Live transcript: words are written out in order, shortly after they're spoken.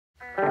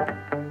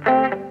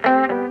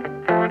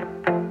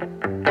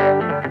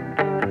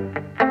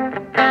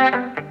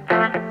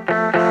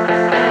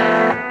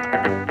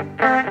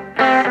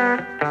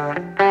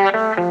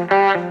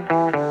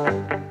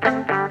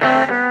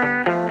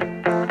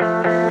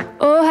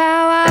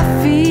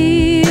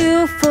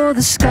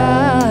the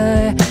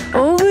sky,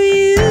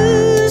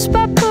 overused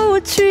by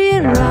poetry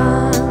and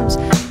rhymes.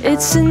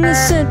 It's in the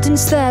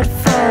sentence that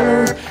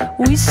follows.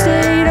 We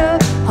stayed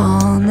up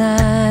all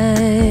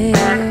night.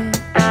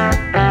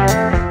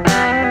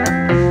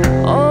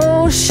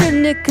 Oh,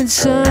 shouldn't it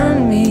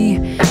concern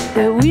me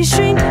that we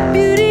shrink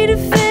beauty to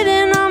fit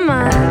in our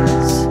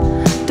minds?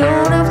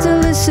 Don't have to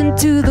listen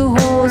to the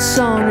whole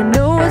song to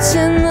know what's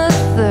in the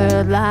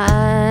third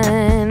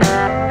line.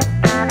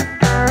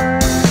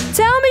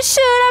 Tell me,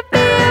 should I be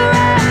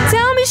alright?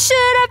 Tell me,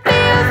 should I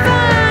be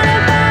fine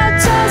about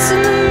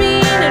tossing the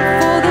meaning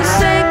for the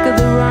sake of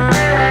the rhyme?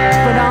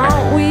 But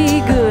aren't we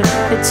good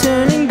at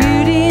turning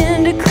beauty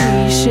into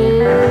clichés?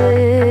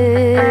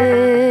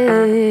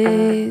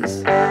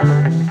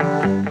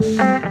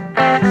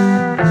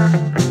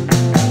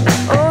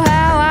 Oh,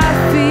 how I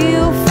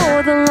feel for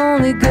the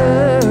lonely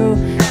girl,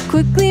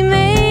 quickly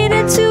made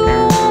into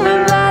a woman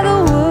by the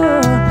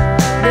world.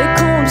 They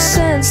comb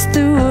sense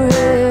through her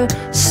hair,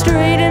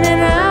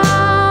 straightening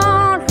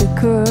out her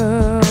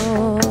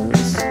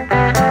curls.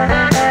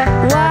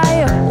 Why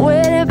you're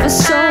waiting for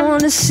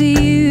someone to see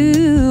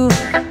you?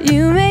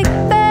 You make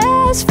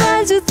best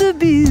friends with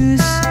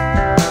abuse,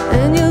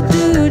 and you'll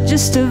do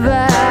just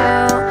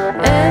about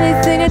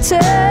anything it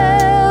takes